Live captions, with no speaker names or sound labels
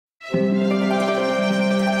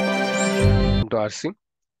to Aarshi,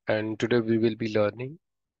 and today we will be learning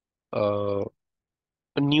uh,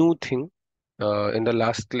 a new thing. In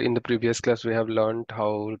the previous class, we have learned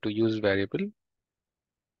how to use variable.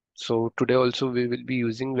 So today also we will be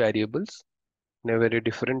using variables in a very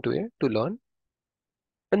different way to learn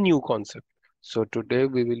a new concept. So today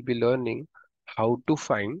we will be learning how to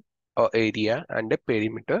find a area and a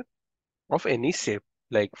perimeter of any shape,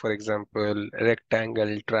 like for example,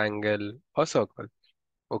 rectangle, triangle, or circle.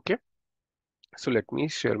 Okay, so let me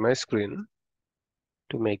share my screen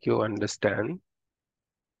to make you understand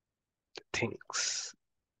things.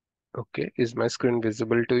 Okay, is my screen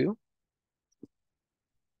visible to you?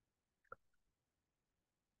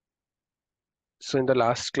 So in the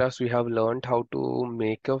last class, we have learned how to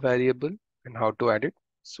make a variable and how to add it.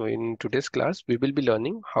 So in today's class, we will be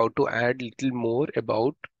learning how to add little more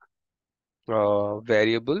about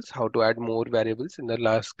variables, how to add more variables. In the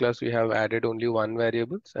last class, we have added only one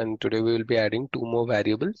variables, and today we will be adding two more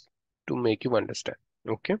variables to make you understand.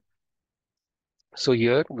 Okay, so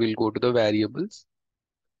here we'll go to the variables.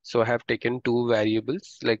 So I have taken two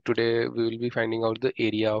variables. Like today, we will be finding out the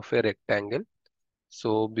area of a rectangle.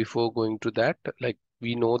 So before going to that, like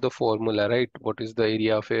we know the formula, right? What is the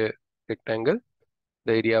area of a rectangle?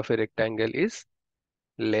 The area of a rectangle is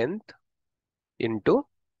length into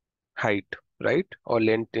height, right? Or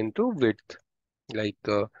length into width. Like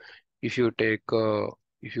if you take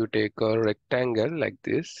if you take a rectangle like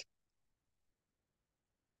this,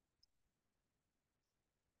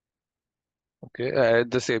 okay,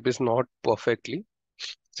 the shape is not perfectly.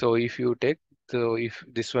 So if you take if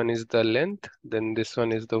this one is the length, then this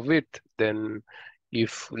one is the width, then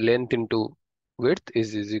if length into width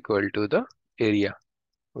is equal to the area.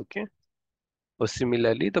 Okay. Or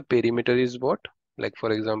similarly, the perimeter is what? Like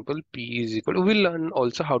for example, P is equal to, we'll learn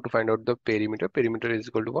also how to find out the perimeter. Perimeter is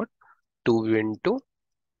equal to what? 2 into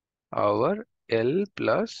our L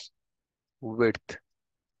plus width.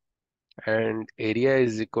 And area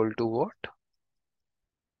is equal to what?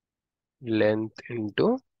 Length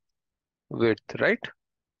into width, right?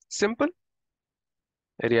 Simple.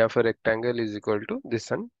 Area of a rectangle is equal to this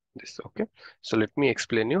and this. Okay. So let me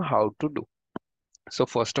explain you how to do. So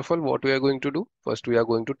first of all, what we are going to do? First, we are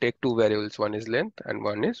going to take two variables. One is length and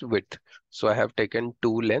one is width. So I have taken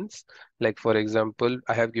two lengths. Like for example,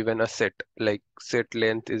 I have given a set, like set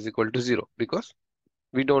length is equal to 0 because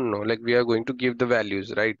we don't know, like we are going to give the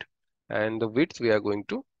values, right? And the width, we are going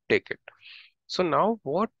to take it. So now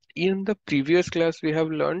what in the previous class we have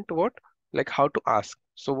learned what? Like how to ask.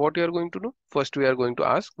 So what we are going to do? First, we are going to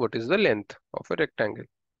ask what is the length of a rectangle.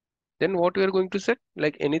 Then what we are going to set,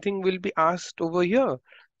 like anything will be asked over here.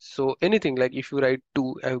 So anything, like if you write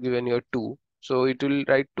 2, I have given here 2, so it will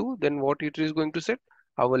write 2, then what it is going to set,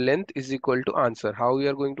 our length is equal to answer. How we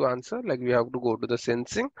are going to answer? Like we have to go to the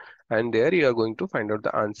sensing, and there you are going to find out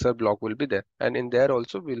the answer block will be there, and in there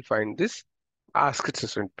also we'll find this ask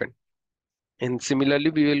statement. And similarly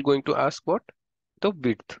we will going to ask what, the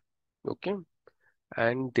width. Okay,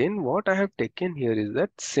 and then what I have taken here is that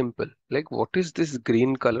simple. Like what is this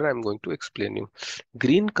green color? I'm going to explain you.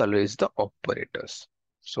 Green color is the operators.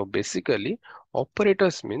 So basically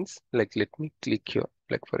operators means, like let me click here.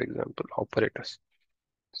 Like for example, operators.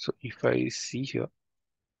 So if I see here,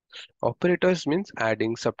 operators means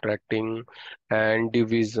adding, subtracting, and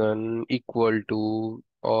division, equal to,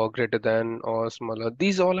 or greater than, or smaller.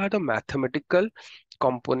 These all are the mathematical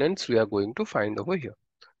components we are going to find over here.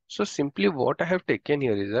 So simply what I have taken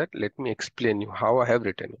here is that, let me explain you how I have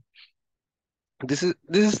written it. This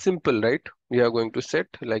is simple, right? We are going to set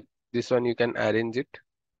like this one, you can arrange it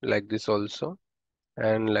like this also,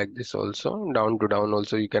 and like this also, down to down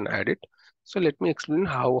also you can add it. So let me explain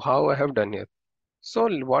how I have done here. So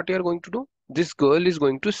what you are going to do, this girl is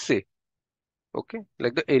going to say, okay,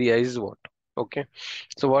 like the area is what, okay.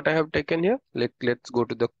 So what I have taken here, let's go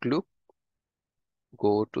to the clue,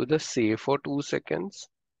 go to the say for 2 seconds,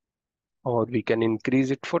 or we can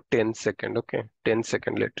increase it for 10 second. Okay, 10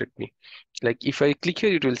 second, let it be. Like if I click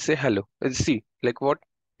here, it will say hello. See, like what,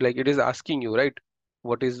 like it is asking you, right?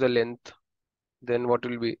 What is the length? Then what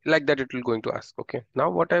will be like that, it will going to ask. Okay,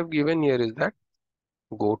 now what I've given here is that,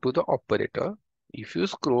 go to the operator. If you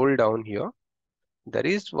scroll down here, there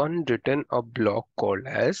is one written a block called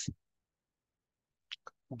as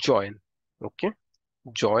join. Okay,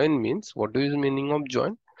 join means, what is the meaning of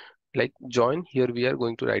join? Like join, here we are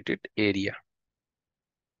going to write it area.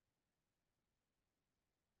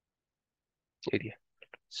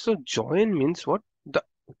 So join means what? The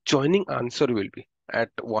joining answer will be at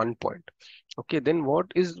one point. Okay, then what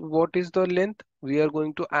is the length? We are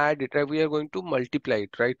going to add it, right? We are going to multiply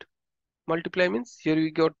it, right? Multiply means, here we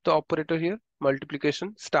got the operator here,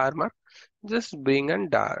 multiplication, star mark. just bring and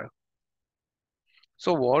dark.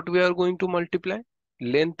 So what we are going to multiply?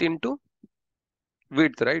 Length into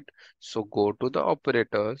width, right? So go to the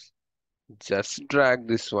operators, just drag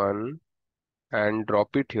this one and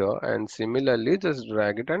drop it here, and similarly just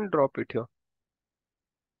drag it and drop it here.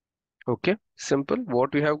 Okay, simple.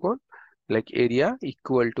 What we have got? Like area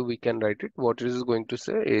equal to, we can write it. What is going to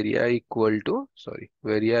say? Area equal to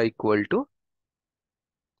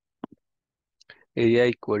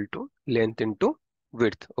length into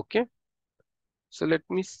width. Okay. So let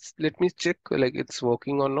me check like it's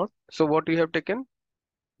working or not. So what we have taken?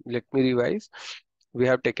 Let me revise. We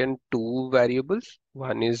have taken two variables.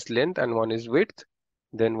 One is length and one is width.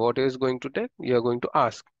 Then what is going to take? We are going to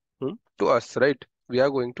ask to us, right? We are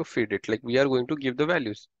going to feed it. Like we are going to give the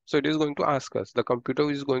values. So it is going to ask us. The computer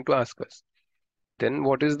is going to ask us. Then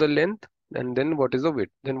what is the length? And then what is the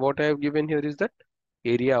width? Then what I have given here is that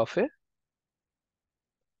area of a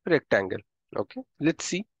rectangle. Okay. Let's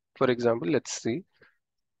see. For example, let's see.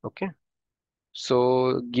 Okay.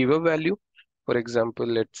 So give a value. For example,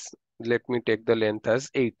 let me take the length as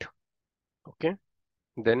 8. Okay.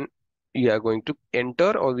 Then we are going to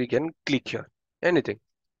enter, or we can click here. Anything.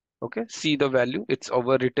 Okay. See the value. It's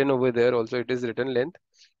over written over there. Also, it is written length.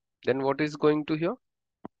 Then what is going to here?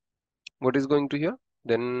 What is going to here?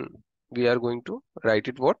 Then we are going to write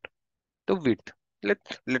it what? The width.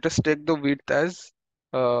 Let us take the width as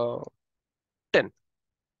uh, 10.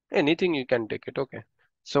 Anything you can take it. Okay.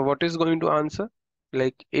 So what is going to answer?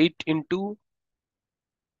 Like 8 into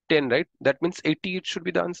 10, right? That means 80, it should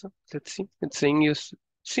be the answer. Let's see. It's saying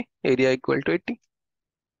see, area equal to 80.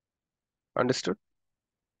 Understood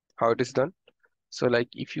how it is done? So like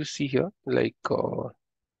if you see here, like for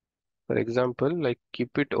example, like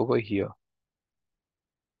keep it over here,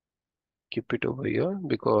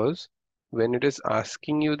 because when it is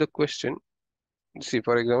asking you the question, see,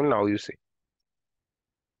 for example, now you say,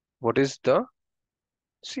 what is the,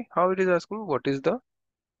 see how it is asking, what is the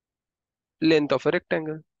length of a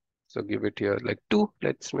rectangle? So give it here like 2,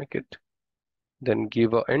 let's make it. Then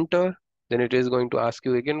give a enter. Then it is going to ask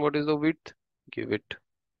you again, what is the width? Give it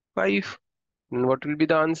 5. And what will be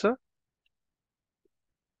the answer?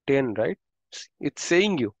 10, right? It's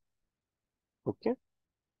saying you, okay?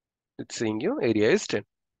 It's saying your area is 10.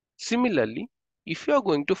 Similarly, if you are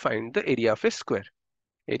going to find the area of a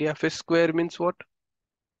square means what?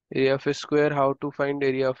 Area of a square, how to find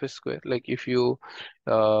area of a square? Like if you,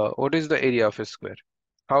 what is the area of a square?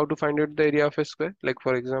 How to find out the area of a square? Like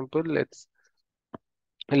for example, let's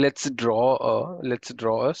draw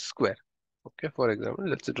a square. Okay, for example,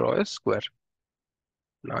 let's draw a square.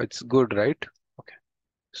 Now it's good, right? Okay.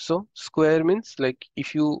 So square means like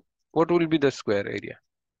if you, what will be the square area?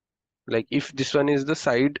 Like if this one is the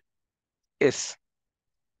side S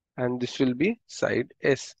and this will be side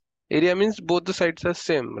S. Area means both the sides are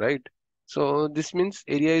same, right? So this means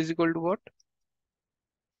area is equal to what?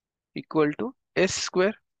 Equal to S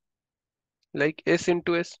square, like S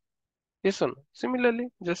into S. Yes or no? Similarly,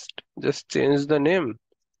 just change the name.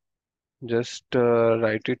 Just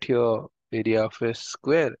write it here. Area of a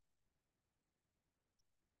square.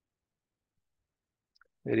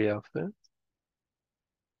 Area of a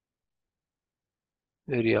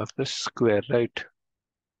area of a square, right?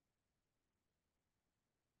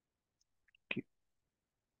 Okay.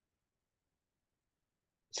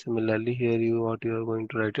 Similarly, here you what you are going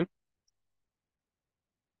to write it.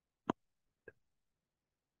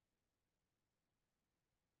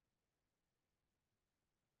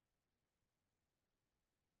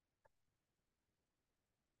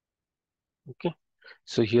 Okay.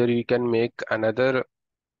 So here you can make another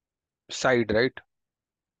side, right?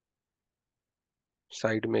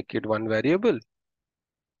 Side, make it one variable.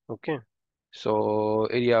 Okay. So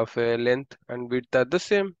area of a length and width are the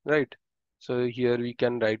same, right? So here we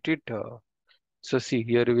can write it. So see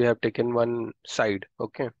here we have taken one side.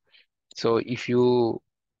 Okay. So if you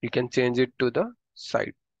can change it to the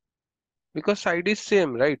side, because side is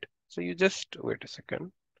same, right? So you just wait a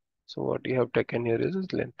second. So what you have taken here is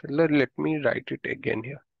length. Let me write it again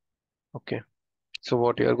here. Okay. So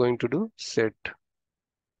what you are going to do? Set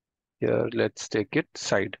here. Let's take it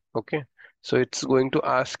side. Okay. So it's going to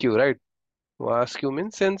ask you, right? Ask you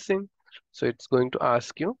means sensing. So it's going to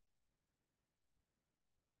ask you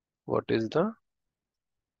what is the,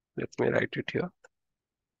 let me write it here.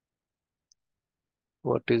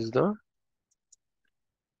 What is the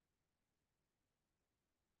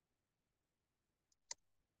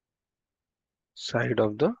side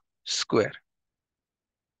of the square?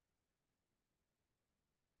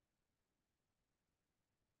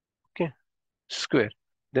 Okay, square.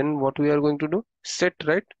 Then what we are going to do? Set,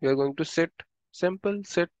 right? We are going to set. Simple.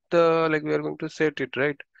 Set the, like we are going to set it,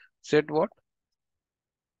 right? Set what?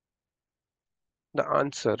 The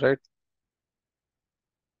answer, right?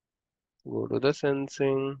 Go to the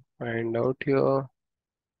sensing, find out here,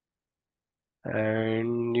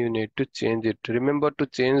 and you need to change it. Remember to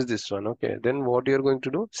change this one, okay? Then what you're going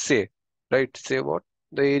to do? Say, right? Say what?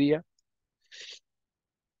 The area.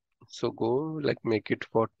 So go, like make it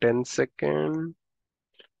for 10 seconds.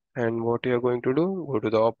 And what you're going to do? Go to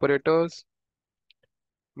the operators,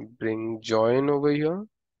 bring join over here,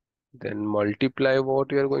 then multiply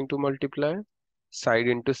what you are going to multiply, side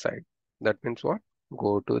into side. That means what?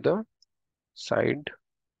 Go to the side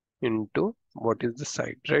into what is the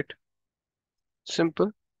side, right?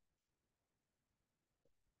 Simple.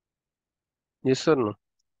 Yes or no?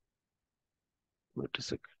 Wait a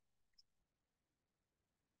second.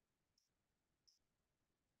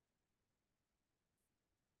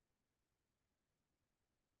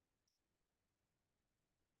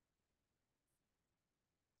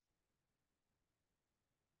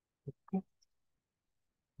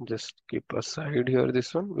 Just keep aside here.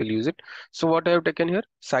 This one we'll use it. So what I have taken here?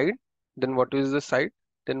 Side. Then what is the side?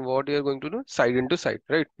 Then what you are going to do? Side into side,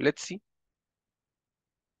 right? Let's see.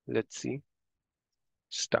 Let's see.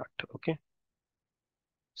 Start. Okay.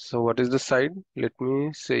 So what is the side? Let me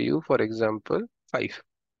say you, for example, 5.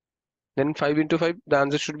 Then 5 into 5, the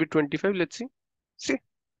answer should be 25. Let's see. See.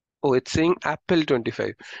 Oh, it's saying apple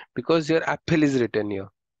 25 because your apple is written here.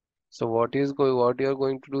 So what you are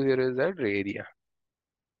going to do here is that area.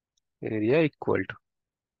 Area equal to.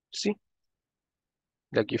 See,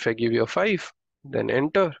 like if I give you a 5, then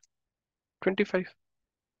enter 25.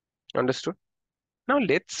 Understood? Now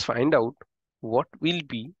let's find out what will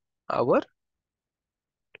be our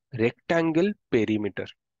rectangle perimeter.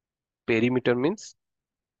 Perimeter means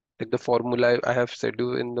like the formula I have said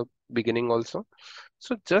you in the beginning also.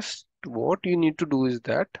 So just what you need to do is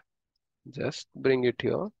that just bring it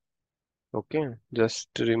here. Okay, just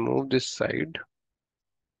remove this side.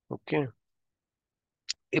 Okay,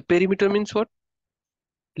 a perimeter means what?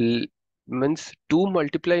 L means 2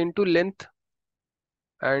 multiply into length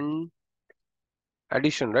and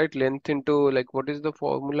addition, right? Length into, like, what is the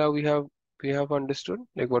formula we have understood?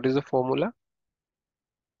 Like what is the formula?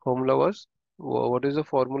 Formula was what is the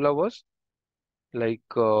formula was? Like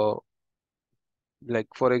like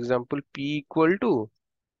for example, P equal to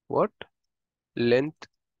what? Length,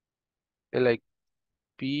 like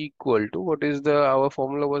P equal to what is the our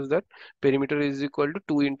formula was that perimeter is equal to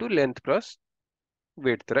 2 into length plus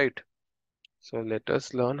width, right? So let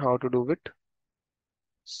us learn how to do it.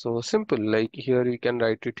 So simple, like here we can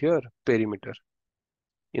write it here, perimeter.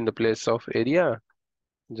 In the place of area,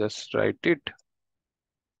 just write it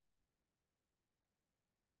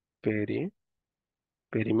peri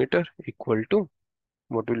perimeter equal to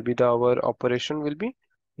what will be the our operation will be,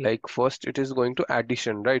 like first it is going to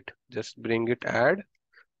addition, right? Just bring it add.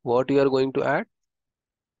 What you are going to add?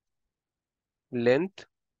 Length,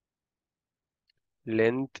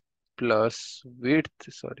 length plus width,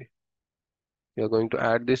 sorry. You are going to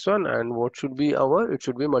add this one and what should be our, it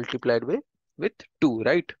should be multiplied by with 2,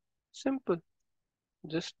 right? Simple.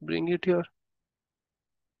 Just bring it here.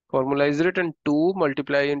 Formula is written 2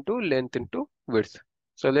 multiply into length into width.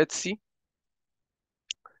 So let's see.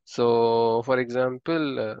 So for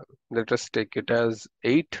example, let us take it as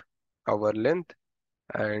 8, our length,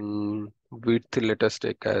 and width let us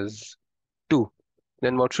take as 2.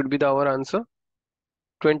 Then what should be the our answer?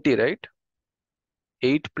 20, right?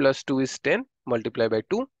 8 plus 2 is 10, multiply by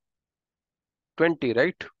 2, 20,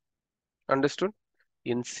 right? Understood?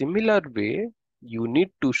 In similar way, you need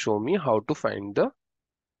to show me how to find the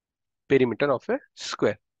perimeter of a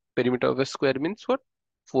square. Perimeter of a square means what?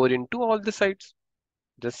 4 into all the sides.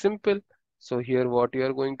 Just simple. So here what you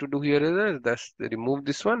are going to do here is just remove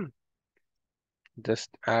this one. Just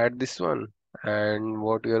add this one. And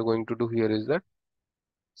what we are going to do here is that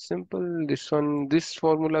simple. This one, this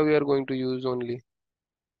formula we are going to use only.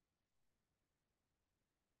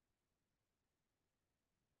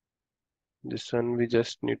 This one we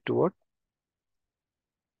just need to what?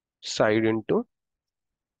 Side into,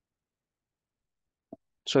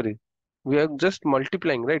 sorry. We are just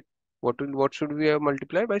multiplying, right? What should we have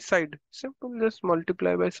multiply by side? Simple, just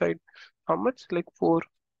multiply by side. How much? Like 4.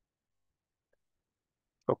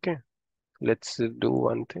 Okay. Let's do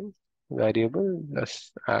one thing. Variable,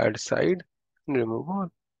 let's add side, remove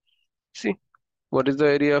all. See, what is the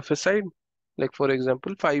area of a side? Like for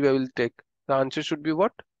example, 5 I will take. The answer should be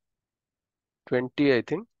what? 20, I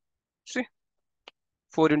think. See,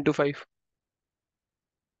 4 into 5.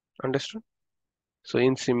 Understood? So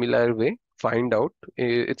in similar way, find out,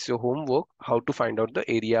 it's your homework, how to find out the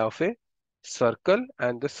area of a circle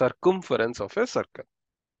and the circumference of a circle.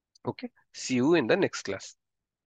 Okay. See you in the next class.